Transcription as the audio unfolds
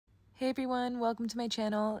Hey everyone, welcome to my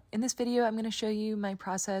channel. In this video, I'm going to show you my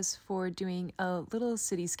process for doing a little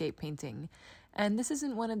cityscape painting. And this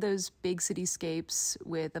isn't one of those big cityscapes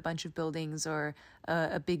with a bunch of buildings or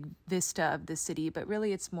a big vista of the city, but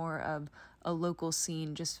really it's more of a local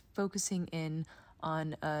scene, just focusing in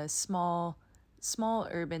on a small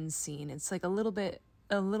urban scene. It's like a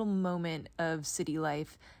little moment of city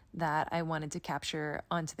life that I wanted to capture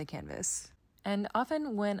onto the canvas. And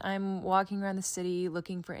often when I'm walking around the city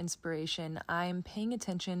looking for inspiration, I'm paying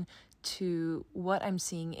attention to what I'm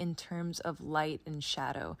seeing in terms of light and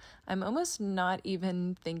shadow. I'm almost not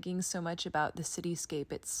even thinking so much about the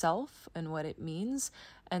cityscape itself and what it means,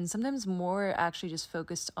 and sometimes more actually just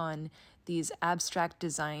focused on these abstract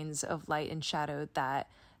designs of light and shadow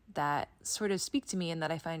that sort of speak to me and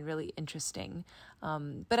that I find really interesting.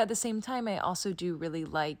 But at the same time, I also do really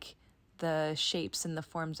like the shapes and the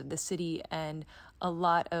forms of the city, and a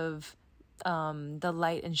lot of the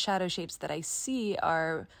light and shadow shapes that I see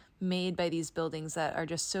are made by these buildings that are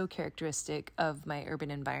just so characteristic of my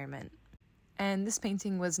urban environment. And this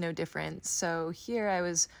painting was no different. So here I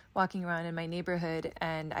was walking around in my neighborhood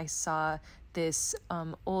and I saw this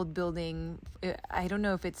old building. I don't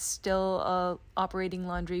know if it's still a operating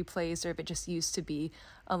laundry place or if it just used to be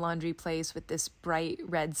a laundry place with this bright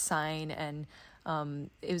red sign, and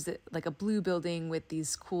it was like a blue building with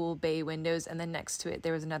these cool bay windows, and then next to it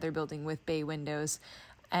there was another building with bay windows.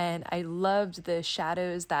 And I loved the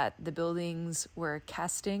shadows that the buildings were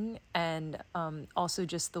casting, and also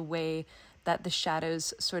just the way that the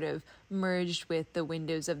shadows sort of merged with the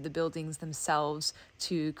windows of the buildings themselves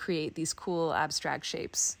to create these cool abstract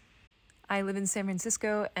shapes. I live in San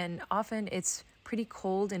Francisco, and often it's pretty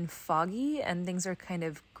cold and foggy and things are kind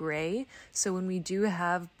of gray. So when we do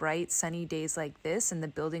have bright sunny days like this and the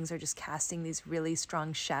buildings are just casting these really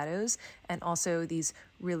strong shadows and also these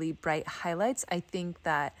really bright highlights, I think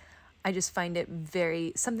that I just find it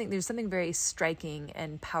there's something very striking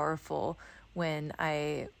and powerful when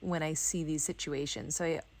I see these situations.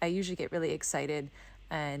 So I usually get really excited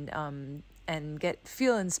and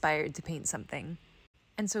feel inspired to paint something.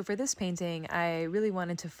 And so for this painting, I really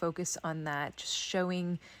wanted to focus on that, just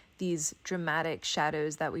showing these dramatic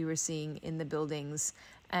shadows that we were seeing in the buildings.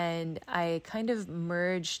 And I kind of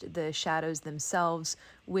merged the shadows themselves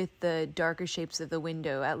with the darker shapes of the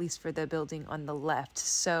window, at least for the building on the left.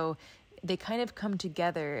 So they kind of come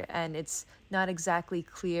together, and it's not exactly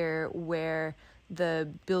clear where the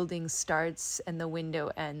building starts and the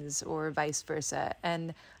window ends, or vice versa.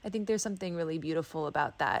 And I think there's something really beautiful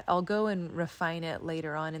about that. I'll go and refine it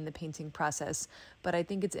later on in the painting process, but I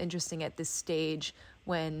think it's interesting at this stage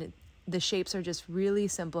when the shapes are just really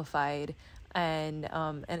simplified, and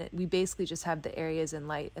we basically just have the areas in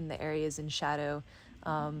light and the areas in shadow.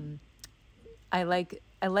 I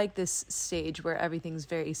like this stage where everything's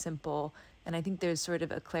very simple, and I think there's sort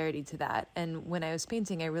of a clarity to that. And when I was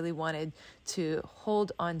painting, I really wanted to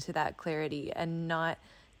hold on to that clarity and not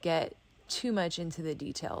get too much into the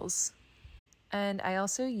details. And I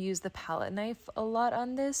also use the palette knife a lot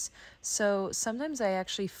on this. So sometimes I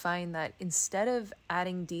actually find that instead of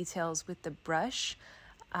adding details with the brush,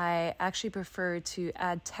 I actually prefer to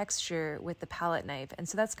add texture with the palette knife. And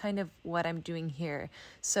so that's kind of what I'm doing here.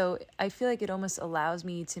 So I feel like it almost allows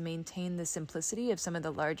me to maintain the simplicity of some of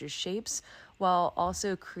the larger shapes while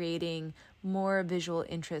also creating more visual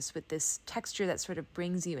interest with this texture that sort of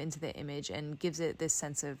brings you into the image and gives it this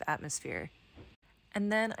sense of atmosphere. And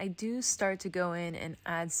then I do start to go in and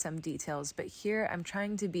add some details, but here I'm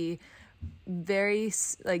trying to be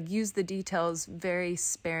use the details very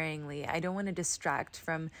sparingly. I don't want to distract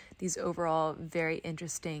from these overall very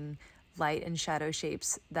interesting light and shadow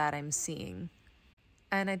shapes that I'm seeing.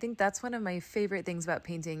 And I think that's one of my favorite things about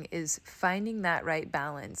painting, is finding that right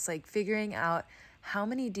balance, like figuring out how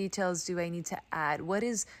many details do I need to add? What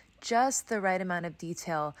is just the right amount of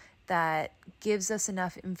detail that gives us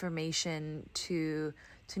enough information to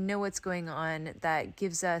know what's going on, that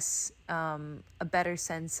gives us a better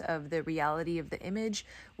sense of the reality of the image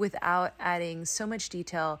without adding so much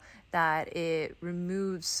detail that it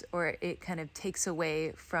removes or it kind of takes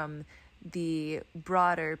away from the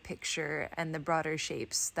broader picture and the broader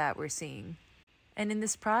shapes that we're seeing. And in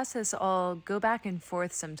this process, I'll go back and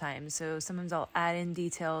forth sometimes. So sometimes I'll add in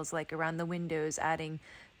details like around the windows, adding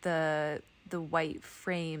the white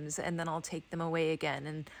frames, and then I'll take them away again.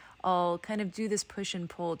 And I'll kind of do this push and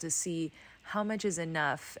pull to see how much is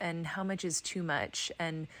enough and how much is too much,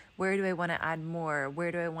 and where do I want to add more,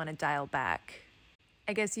 where do I want to dial back.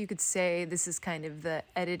 I guess you could say this is kind of the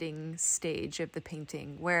editing stage of the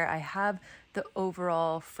painting, where I have the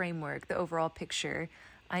overall framework, the overall picture.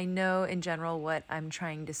 I know in general what I'm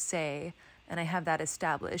trying to say, and I have that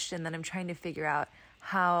established, and then I'm trying to figure out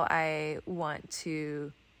how I want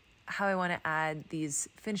to add these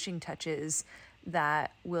finishing touches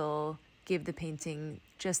that will give the painting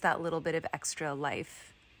just that little bit of extra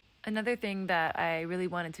life. Another thing that I really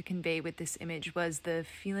wanted to convey with this image was the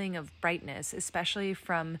feeling of brightness, especially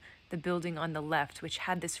from the building on the left, which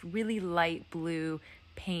had this really light blue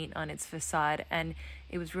paint on its facade, and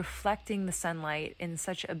it was reflecting the sunlight in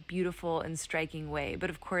such a beautiful and striking way. But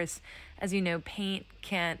of course, as you know, paint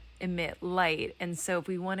can't emit light, and so if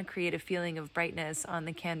we want to create a feeling of brightness on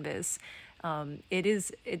the canvas,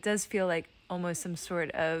 it does feel like almost some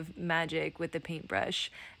sort of magic with the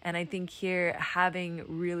paintbrush. And I think here, having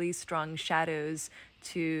really strong shadows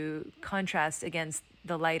to contrast against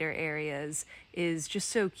the lighter areas is just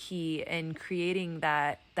so key in creating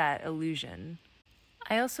that illusion.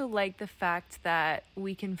 I also like the fact that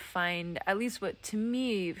we can find at least what to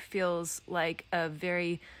me feels like a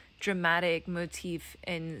very dramatic motif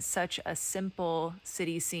in such a simple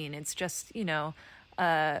city scene. It's just,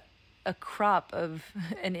 a crop of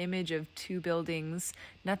an image of two buildings.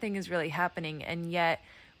 Nothing is really happening, and yet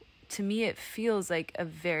to me it feels like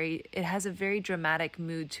it has a very dramatic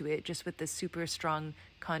mood to it, just with the super strong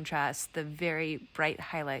contrast, the very bright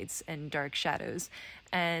highlights and dark shadows.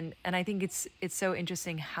 And I think it's so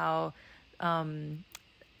interesting how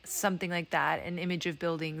something like that, an image of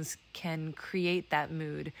buildings, can create that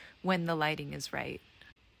mood when the lighting is right.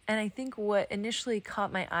 And I think what initially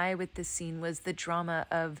caught my eye with this scene was the drama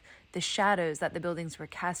of the shadows that the buildings were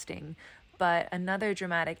casting. But another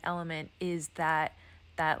dramatic element is that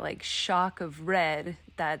like shock of red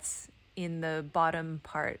that's in the bottom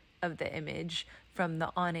part of the image from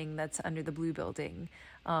the awning that's under the blue building.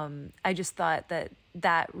 I just thought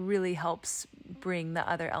that really helps bring the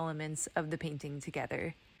other elements of the painting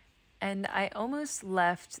together. And I almost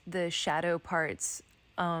left the shadow parts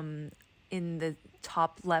in the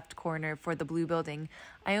top left corner for the blue building.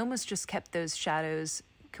 I almost just kept those shadows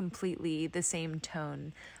completely the same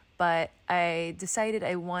tone, but I decided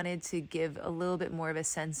I wanted to give a little bit more of a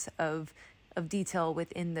sense of detail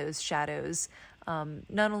within those shadows,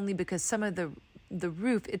 not only because some of the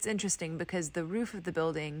roof, it's interesting because the roof of the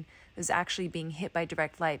building was actually being hit by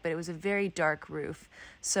direct light, but it was a very dark roof.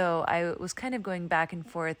 So I was kind of going back and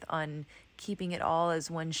forth on keeping it all as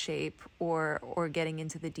one shape or getting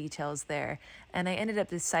into the details there. And I ended up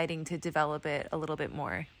deciding to develop it a little bit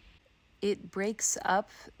more. It breaks up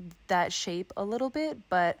that shape a little bit,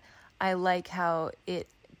 but I like how it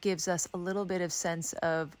gives us a little bit of sense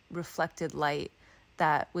of reflected light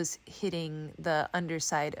that was hitting the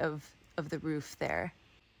underside of the roof there.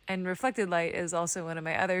 And reflected light is also one of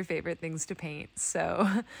my other favorite things to paint, so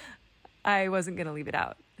I wasn't going to leave it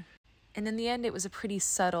out. And in the end, it was a pretty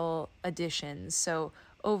subtle addition. So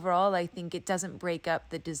overall, I think it doesn't break up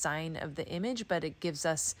the design of the image, but it gives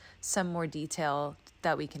us some more detail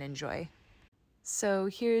that we can enjoy. So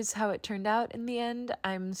here's how it turned out in the end.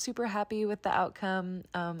 I'm super happy with the outcome.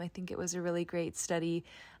 I think it was a really great study.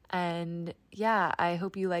 And yeah, I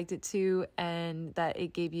hope you liked it too, and that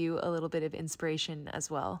it gave you a little bit of inspiration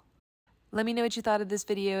as well. Let me know what you thought of this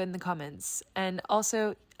video in the comments. And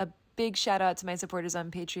also, a big shout out to my supporters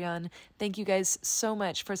on Patreon. Thank you guys so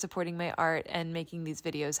much for supporting my art and making these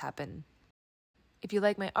videos happen. If you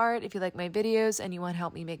like my art, if you like my videos, and you want to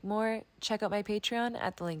help me make more, check out my Patreon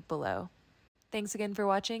at the link below. Thanks again for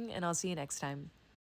watching, and I'll see you next time.